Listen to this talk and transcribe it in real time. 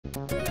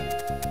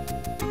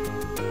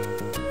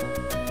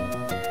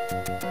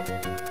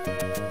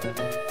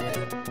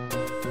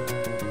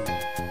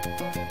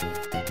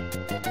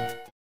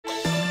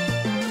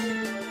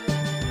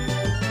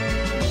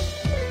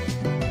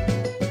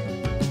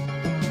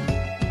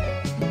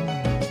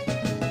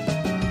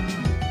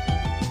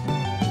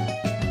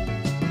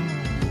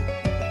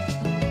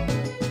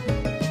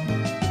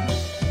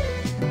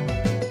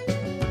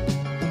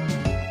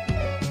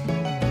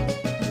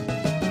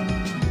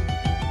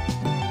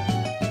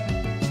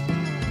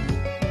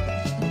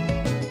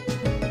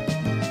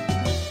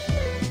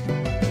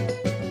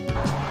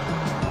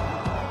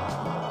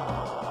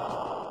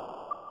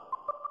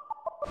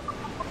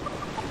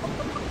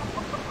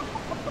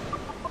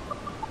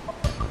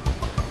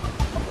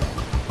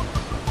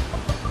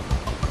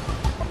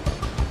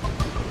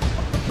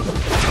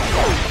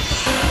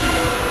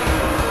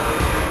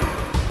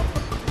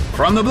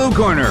From the blue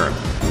corner,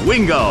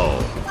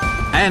 Wingull.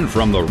 And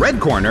from the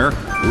red corner,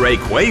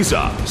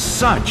 Rayquaza.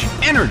 Such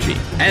energy.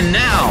 And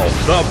now,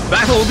 the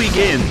battle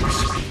begins.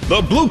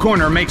 The blue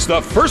corner makes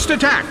the first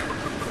attack.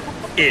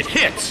 It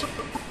hits.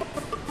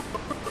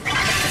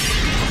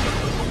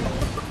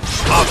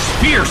 A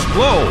fierce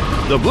blow.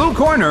 The blue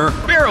corner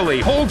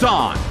barely holds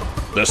on.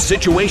 The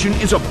situation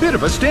is a bit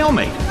of a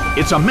stalemate.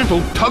 It's a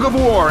mental tug of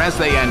war as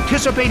they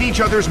anticipate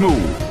each other's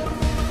move.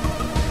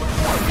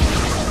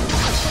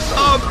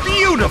 A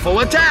beautiful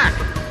attack!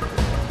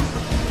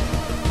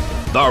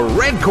 The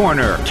red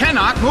corner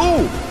cannot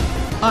move.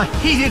 A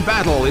heated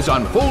battle is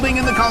unfolding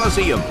in the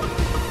Colosseum.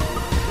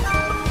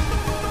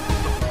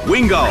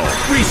 Wingull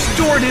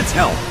restored its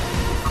health.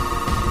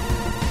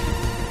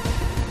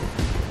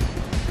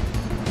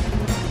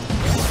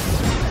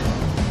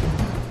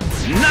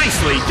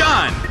 Nicely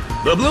done!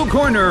 The blue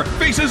corner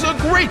faces a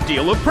great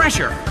deal of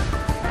pressure.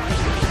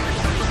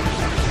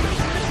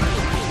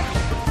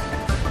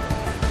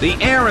 The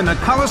air in the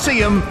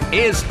Colosseum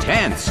is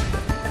tense.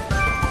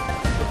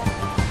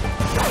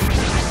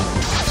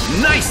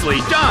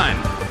 Nicely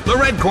done! The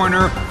red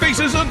corner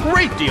faces a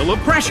great deal of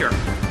pressure.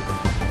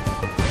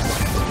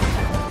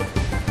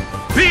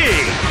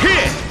 Big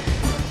hit!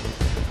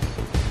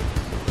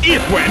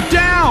 It went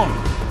down!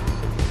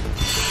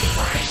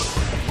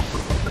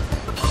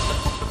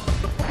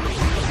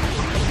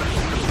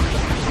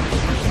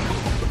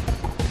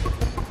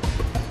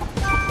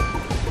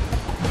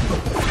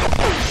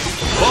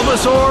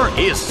 Bulbasaur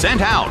is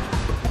sent out.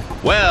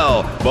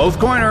 Well, both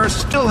corners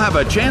still have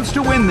a chance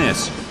to win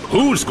this.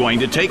 Who's going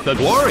to take the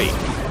glory?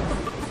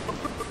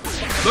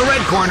 The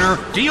red corner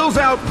deals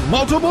out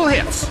multiple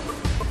hits.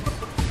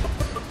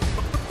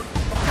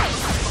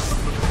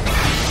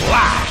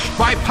 Flash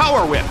by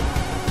Power Whip.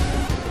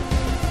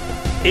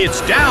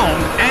 It's down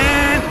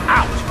and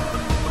out.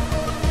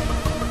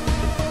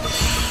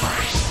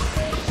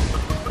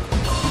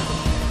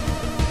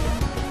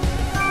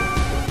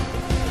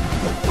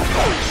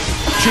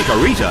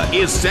 Chikorita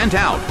is sent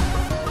out.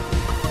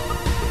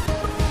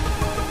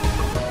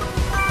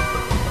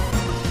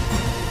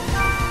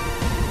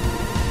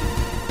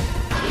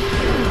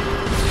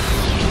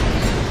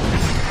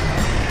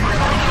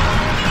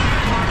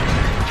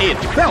 It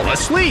fell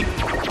asleep.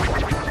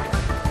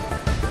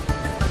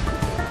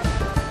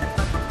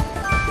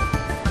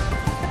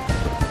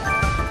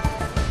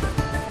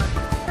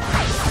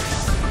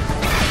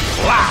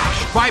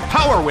 Flash by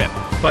Power Whip.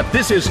 But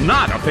this is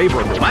not a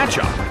favorable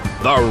matchup.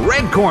 The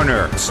red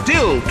corner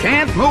still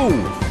can't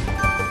move.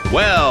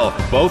 Well,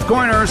 both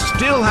corners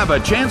still have a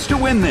chance to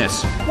win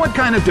this. What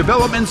kind of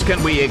developments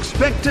can we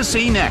expect to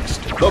see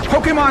next? The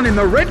Pokémon in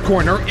the red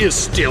corner is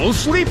still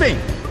sleeping.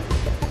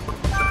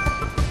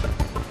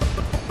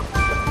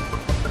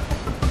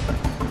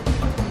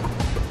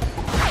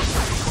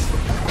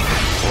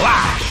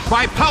 Flash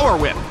by Power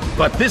Whip.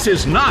 But this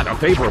is not a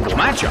favorable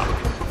matchup.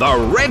 The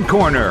red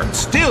corner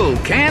still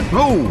can't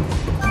move.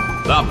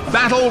 The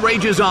battle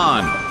rages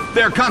on.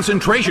 Their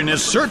concentration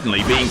is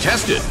certainly being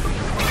tested.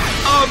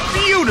 A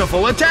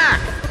beautiful attack!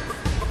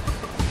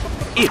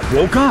 It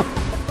woke up.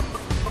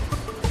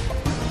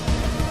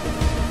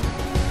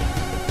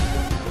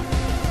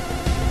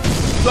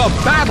 The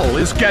battle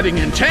is getting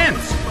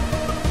intense.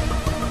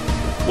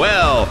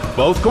 Well,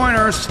 both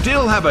corners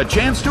still have a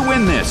chance to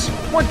win this.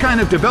 What kind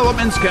of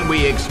developments can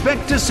we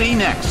expect to see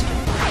next?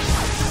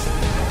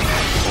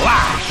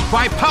 Flash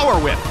by Power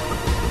Whip.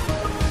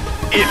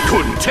 It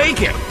couldn't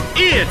take it.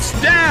 It's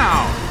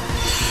down.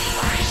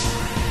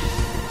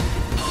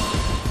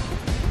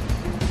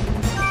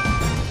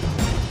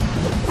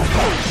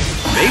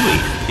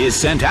 Bayleef is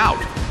sent out.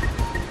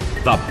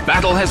 The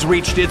battle has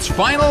reached its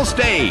final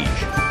stage.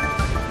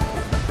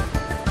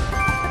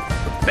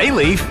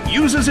 Bayleef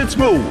uses its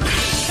move.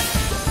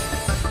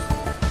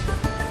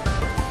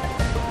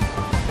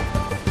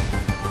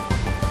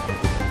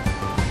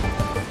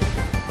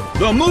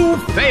 The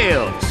move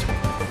fails.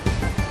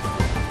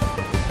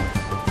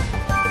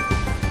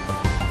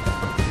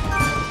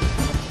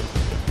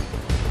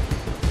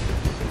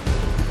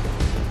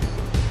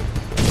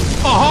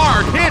 A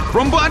hard hit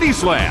from Body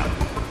Slam.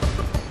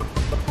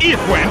 It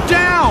went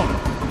down!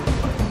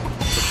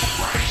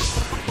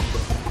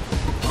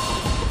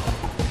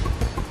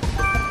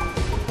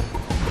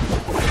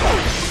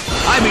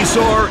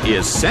 Ivysaur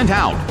is sent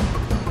out.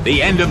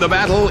 The end of the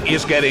battle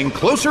is getting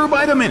closer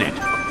by the minute.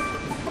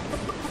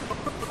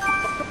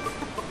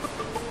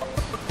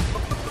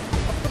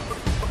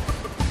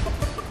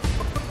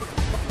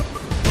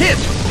 Hit!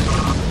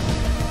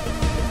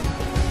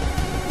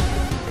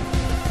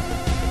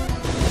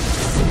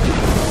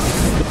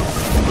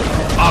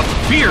 A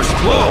fierce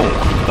blow!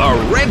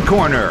 The red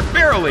corner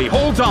barely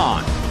holds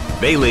on.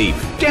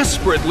 Bayleef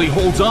desperately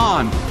holds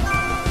on.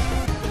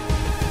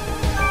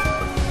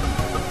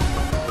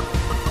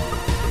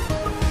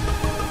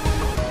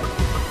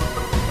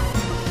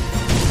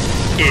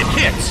 It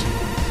hits.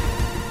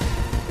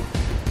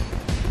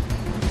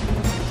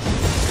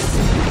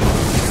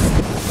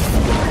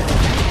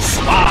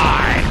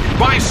 Slide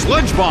by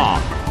Sludge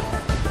Bomb.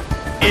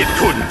 It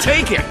couldn't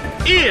take it.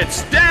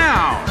 It's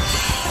down.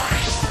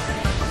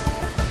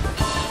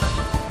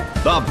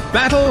 The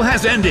battle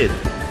has ended.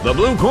 The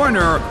blue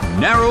corner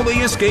narrowly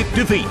escaped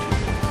defeat.